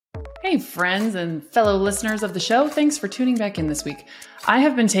Hey, friends and fellow listeners of the show. Thanks for tuning back in this week. I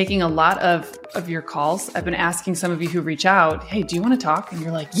have been taking a lot of your calls. I've been asking some of you who reach out, hey, do you want to talk? And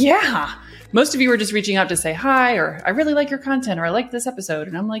you're like, yeah. Most of you are just reaching out to say hi, or I really like your content, or I like this episode.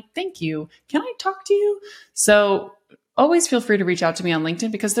 And I'm like, thank you. Can I talk to you? So always feel free to reach out to me on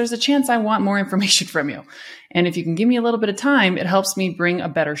LinkedIn because there's a chance I want more information from you. And if you can give me a little bit of time, it helps me bring a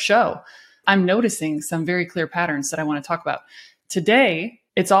better show. I'm noticing some very clear patterns that I want to talk about. Today,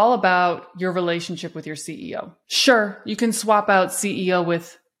 it's all about your relationship with your CEO. Sure, you can swap out CEO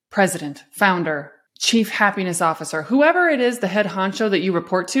with president, founder, chief happiness officer, whoever it is, the head honcho that you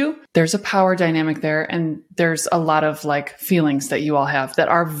report to. There's a power dynamic there, and there's a lot of feelings that you all have that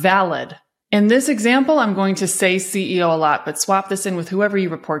are valid. In this example, I'm going to say CEO a lot, but swap this in with whoever you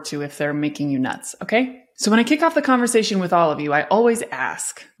report to if they're making you nuts, okay? So when I kick off the conversation with all of you, I always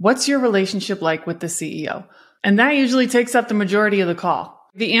ask, what's your relationship like with the CEO? And that usually takes up the majority of the call.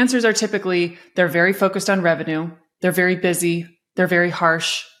 The answers are typically, they're very focused on revenue. They're very busy. They're very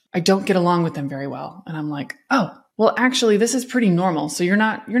harsh. I don't get along with them very well. And I'm like, oh, well, actually, this is pretty normal. So you're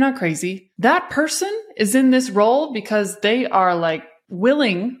not crazy. That person is in this role because they are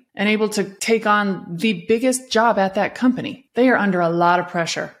willing and able to take on the biggest job at that company. They are under a lot of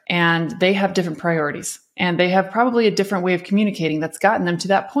pressure and they have different priorities and they have probably a different way of communicating that's gotten them to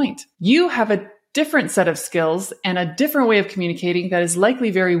that point. You have a different set of skills and a different way of communicating that is likely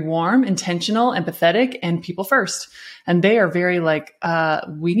very warm, intentional, empathetic, and people first. And they are very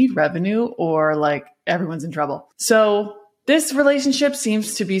we need revenue or everyone's in trouble. So this relationship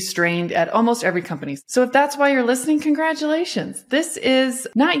seems to be strained at almost every company. So if that's why you're listening, congratulations. This is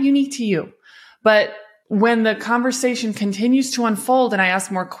not unique to you. But when the conversation continues to unfold and I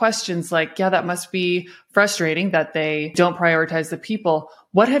ask more questions that must be frustrating that they don't prioritize the people.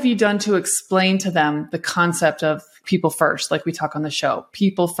 What have you done to explain to them the concept of people first? Like we talk on the show,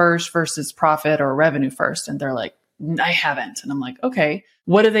 people first versus profit or revenue first. And they're like, I haven't. And I'm like, okay,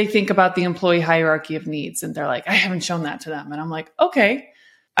 what do they think about the employee hierarchy of needs? And they're like, I haven't shown that to them. And I'm like, okay,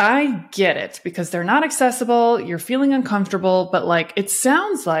 I get it because they're not accessible. You're feeling uncomfortable, but it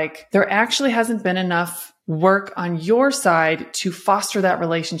sounds like there actually hasn't been enough work on your side to foster that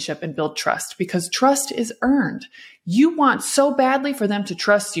relationship and build trust because trust is earned. You want so badly for them to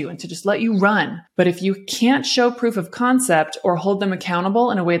trust you and to just let you run. But if you can't show proof of concept or hold them accountable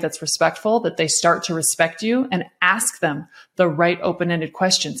in a way that's respectful, that they start to respect you and ask them the right open-ended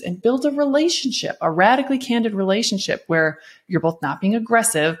questions and build a relationship, a radically candid relationship where you're both not being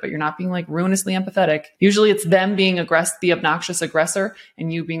aggressive, but you're not being ruinously empathetic. Usually it's them being the obnoxious aggressor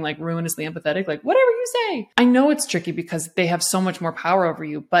and you being ruinously empathetic, whatever you say. I know it's tricky because they have so much more power over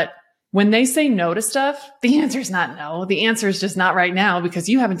you, but when they say no to stuff, the answer is not no. The answer is just not right now because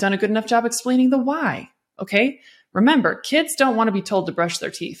you haven't done a good enough job explaining the why. Okay? Remember, kids don't want to be told to brush their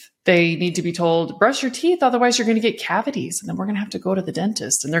teeth. They need to be told, brush your teeth, otherwise you're going to get cavities. And then we're going to have to go to the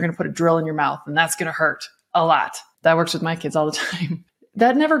dentist and they're going to put a drill in your mouth and that's going to hurt a lot. That works with my kids all the time.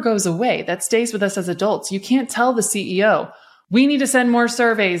 That never goes away. That stays with us as adults. You can't tell the CEO, we need to send more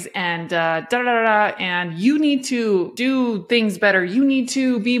surveys and and you need to do things better. You need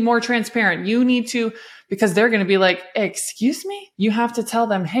to be more transparent. You need to, because they're going to be like, excuse me? You have to tell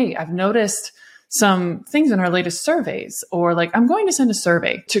them, hey, I've noticed some things in our latest surveys, or I'm going to send a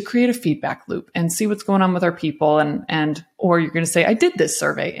survey to create a feedback loop and see what's going on with our people. Or you're going to say, I did this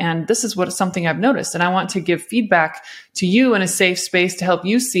survey and this is something I've noticed. And I want to give feedback to you in a safe space to help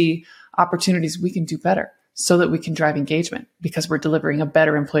you see opportunities we can do better, so that we can drive engagement because we're delivering a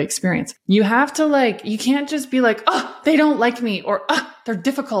better employee experience. You have to you can't just be they don't like me, or they're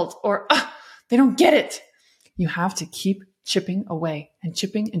difficult, or they don't get it. You have to keep chipping away and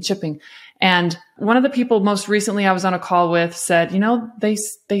chipping and chipping. And one of the people most recently I was on a call with said,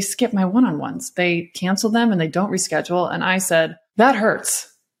 they skip my one-on-ones. They cancel them and they don't reschedule. And I said, that hurts.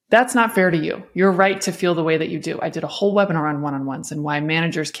 That's not fair to you. You're right to feel the way that you do. I did a whole webinar on one-on-ones and why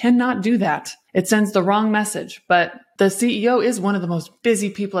managers cannot do that. It sends the wrong message, but the CEO is one of the most busy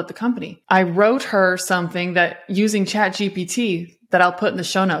people at the company. I wrote her something that using ChatGPT that I'll put in the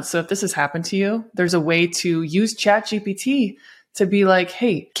show notes. So if this has happened to you, there's a way to use ChatGPT to be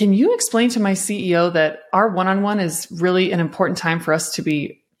hey, can you explain to my CEO that our one-on-one is really an important time for us to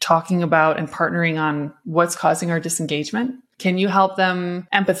be talking about and partnering on what's causing our disengagement? Can you help them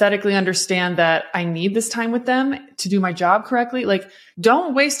empathetically understand that I need this time with them to do my job correctly? Like,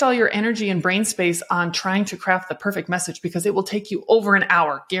 don't waste all your energy and brain space on trying to craft the perfect message because it will take you over an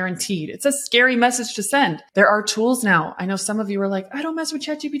hour, guaranteed. It's a scary message to send. There are tools now. I know some of you are like, I don't mess with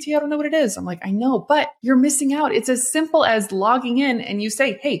ChatGPT. I don't know what it is. I'm like, I know, but you're missing out. It's as simple as logging in and you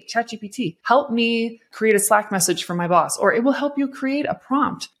say, hey, ChatGPT, help me create a Slack message for my boss, or it will help you create a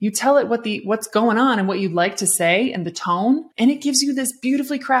prompt. You tell it what's going on and what you'd like to say and the tone, and it gives you this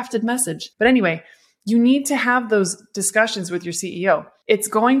beautifully crafted message. But anyway, you need to have those discussions with your CEO. It's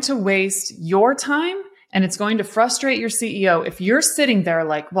going to waste your time and it's going to frustrate your CEO if you're sitting there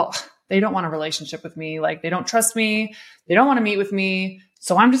like, well, they don't want a relationship with me. Like, they don't trust me. They don't want to meet with me.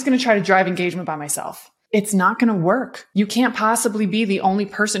 So I'm just going to try to drive engagement by myself. It's not going to work. You can't possibly be the only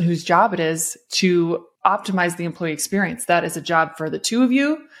person whose job it is to optimize the employee experience. That is a job for the two of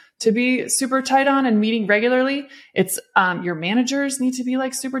you to be super tight on and meeting regularly. It's your managers need to be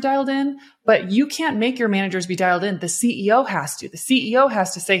like super dialed in, but you can't make your managers be dialed in. The CEO has to. The CEO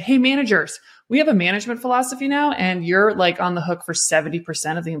has to say, hey, managers, we have a management philosophy now, and you're like on the hook for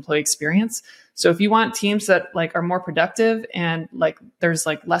 70% of the employee experience. So if you want teams that like are more productive and like there's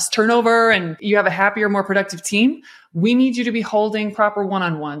like less turnover and you have a happier, more productive team, we need you to be holding proper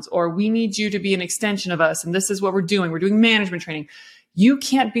one-on-ones, or we need you to be an extension of us. And this is what we're doing. We're doing management training. You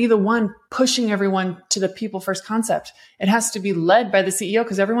can't be the one pushing everyone to the people first concept. It has to be led by the CEO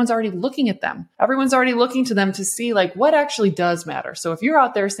because everyone's already looking at them. Everyone's already looking to them to see like what actually does matter. So if you're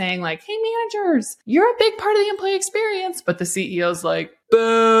out there saying like, hey, managers, you're a big part of the employee experience, but the CEO's like,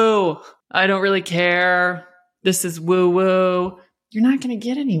 boo, I don't really care. This is woo woo. You're not going to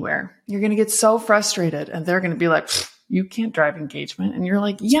get anywhere. You're going to get so frustrated and they're going to be like, you can't drive engagement. And you're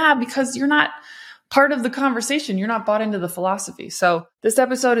like, yeah, because you're not part of the conversation. You're not bought into the philosophy. So this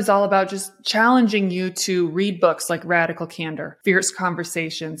episode is all about just challenging you to read books like Radical Candor, Fierce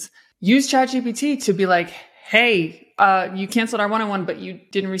Conversations. Use ChatGPT to be like, hey, you canceled our one-on-one, but you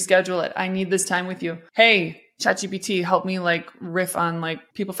didn't reschedule it. I need this time with you. Hey, ChatGPT, help me like riff on like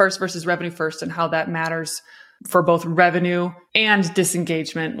people first versus revenue first and how that matters for both revenue and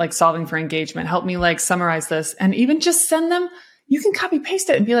disengagement, like solving for engagement. Help me like summarize this, and even just send them. You can copy paste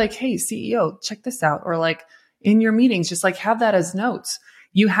it and be like, hey, CEO, check this out. Or like in your meetings, just like have that as notes.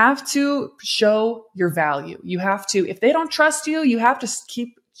 You have to show your value. You have to, if they don't trust you, you have to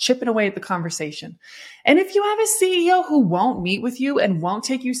keep chipping away at the conversation. And if you have a CEO who won't meet with you and won't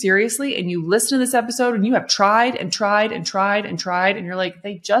take you seriously, and you listen to this episode and you have tried and tried and tried and tried, and you're like,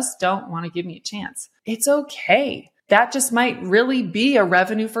 they just don't want to give me a chance. It's okay. That just might really be a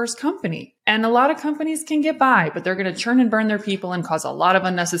revenue first company. And a lot of companies can get by, but they're going to churn and burn their people and cause a lot of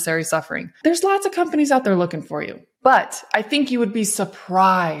unnecessary suffering. There's lots of companies out there looking for you. But I think you would be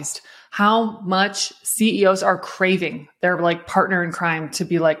surprised how much CEOs are craving their like partner in crime to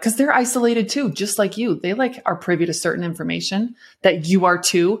be like, because they're isolated too, just like you. They like are privy to certain information that you are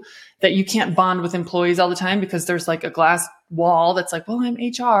too, that you can't bond with employees all the time because there's like a glass wall that's like, well, I'm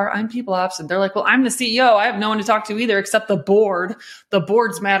HR, I'm people ops. And they're like, well, I'm the CEO. I have no one to talk to either except the board. The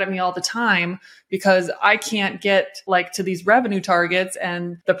board's mad at me all the time because I can't get like to these revenue targets,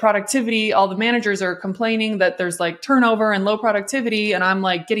 and the productivity, all the managers are complaining that there's like turnover and low productivity. And I'm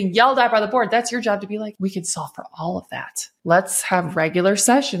like getting yelled at by the board. That's your job to be like, we could solve for all of that. Let's have regular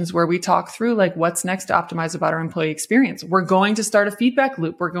sessions where we talk through like what's next to optimize about our employee experience. We're going to start a feedback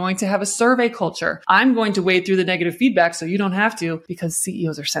loop. We're going to have a survey culture. I'm going to wade through the negative feedback so you don't have to, because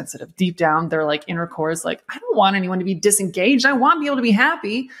CEOs are sensitive. Deep down, their like inner core is like, I don't want anyone to be disengaged. I want people to be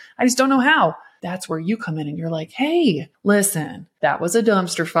happy. I just don't know how. That's where you come in and you're like, hey, listen, that was a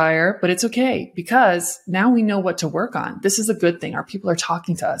dumpster fire, but it's okay because now we know what to work on. This is a good thing. Our people are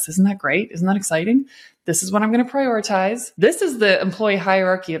talking to us. Isn't that great? Isn't that exciting? This is what I'm going to prioritize. This is the employee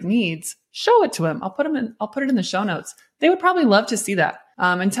hierarchy of needs. Show it to them. I'll put it in the show notes. They would probably love to see that.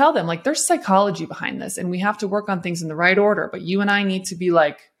 And tell them like there's psychology behind this and we have to work on things in the right order, but you and I need to be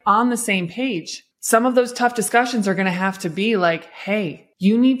like on the same page. Some of those tough discussions are going to have to be like, hey,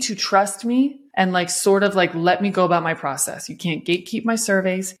 you need to trust me and like sort of like let me go about my process. You can't gatekeep my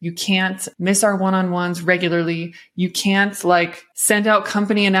surveys. You can't miss our one-on-ones regularly. You can't like send out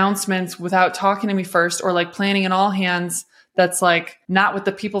company announcements without talking to me first, or like planning an all hands that's like not with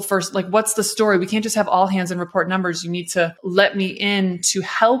the people first. Like, what's the story? We can't just have all hands and report numbers. You need to let me in to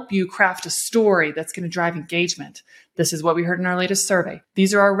help you craft a story that's going to drive engagement. This is what we heard in our latest survey.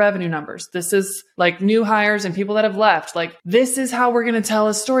 These are our revenue numbers. This is like new hires and people that have left. Like, this is how we're going to tell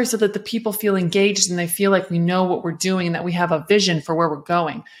a story so that the people feel engaged and they feel like we know what we're doing and that we have a vision for where we're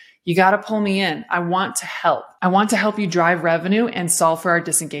going. You got to pull me in. I want to help. I want to help you drive revenue and solve for our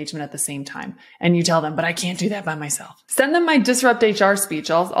disengagement at the same time. And you tell them, but I can't do that by myself. Send them my Disrupt HR speech.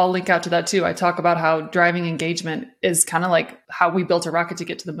 I'll link out to that too. I talk about how driving engagement is kind of like how we built a rocket to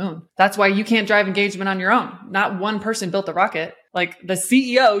get to the moon. That's why you can't drive engagement on your own. Not one person built the rocket. Like the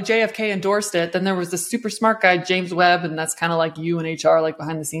CEO, JFK, endorsed it. Then there was this super smart guy, James Webb. And that's kind of like you and HR, like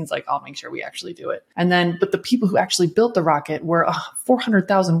behind the scenes, like, I'll make sure we actually do it. And then, but the people who actually built the rocket were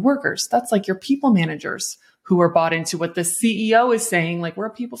 400,000 workers. That's like your people managers who are bought into what the CEO is saying. Like, we're a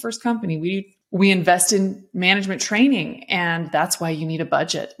people first company. We invest in management training, and that's why you need a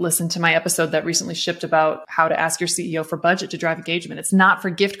budget. Listen to my episode that recently shipped about how to ask your CEO for budget to drive engagement. It's not for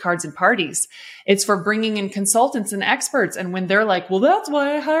gift cards and parties. It's for bringing in consultants and experts. And when they're like, well, that's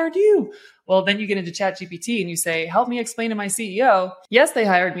why I hired you. Well, then you get into ChatGPT and you say, help me explain to my CEO. Yes, they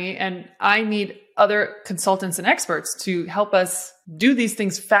hired me, and I need other consultants and experts to help us do these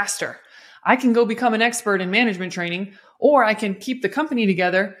things faster. I can go become an expert in management training, or I can keep the company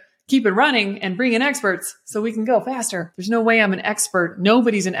together, keep it running, and bring in experts so we can go faster. There's no way I'm an expert.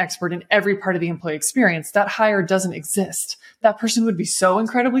 Nobody's an expert in every part of the employee experience. That hire doesn't exist. That person would be so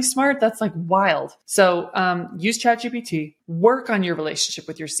incredibly smart. That's like wild. So use ChatGPT. Work on your relationship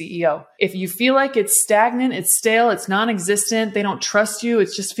with your CEO. If you feel like it's stagnant, it's stale, it's non-existent, they don't trust you,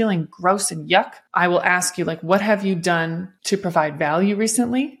 it's just feeling gross and yuck, I will ask you, like, what have you done to provide value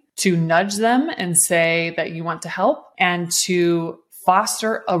recently? To nudge them and say that you want to help, and to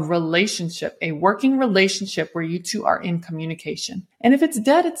foster a relationship, a working relationship where you two are in communication. And if it's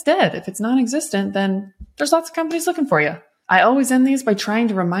dead, it's dead. If it's non-existent, then there's lots of companies looking for you. I always end these by trying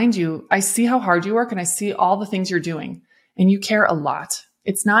to remind you, I see how hard you work and I see all the things you're doing, and you care a lot.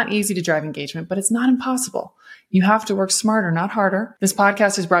 It's not easy to drive engagement, but it's not impossible. You have to work smarter, not harder. This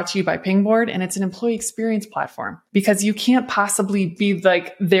podcast is brought to you by Pingboard, and it's an employee experience platform because you can't possibly be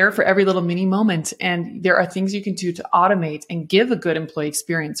like there for every little mini moment. And there are things you can do to automate and give a good employee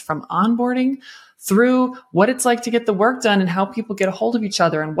experience, from onboarding through what it's like to get the work done and how people get a hold of each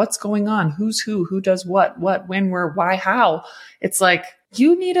other and what's going on, who's who does what, when, where, why, how. It's like,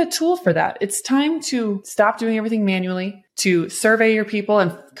 you need a tool for that. It's time to stop doing everything manually, to survey your people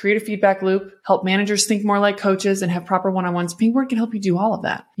and create a feedback loop, help managers think more like coaches and have proper one-on-ones. Pingboard can help you do all of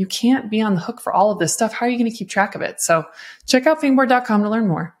that. You can't be on the hook for all of this stuff. How are you going to keep track of it? So check out pingboard.com to learn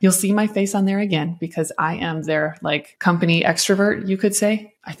more. You'll see my face on there again because I am their like company extrovert, you could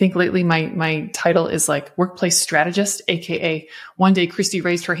say. I think lately my title is like workplace strategist, AKA one day Christy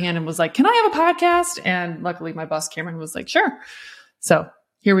raised her hand and was like, can I have a podcast? And luckily my boss Cameron was like, sure. So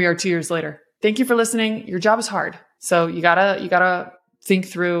here we are 2 years later. Thank you for listening. Your job is hard. So you gotta think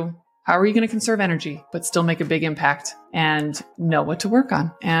through, how are you going to conserve energy, but still make a big impact and know what to work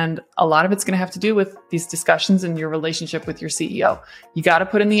on? And a lot of it's going to have to do with these discussions and your relationship with your CEO. You got to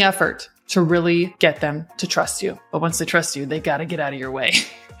put in the effort to really get them to trust you. But once they trust you, they got to get out of your way.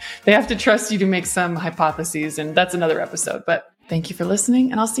 They have to trust you to make some hypotheses. And that's another episode. But thank you for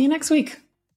listening, and I'll see you next week.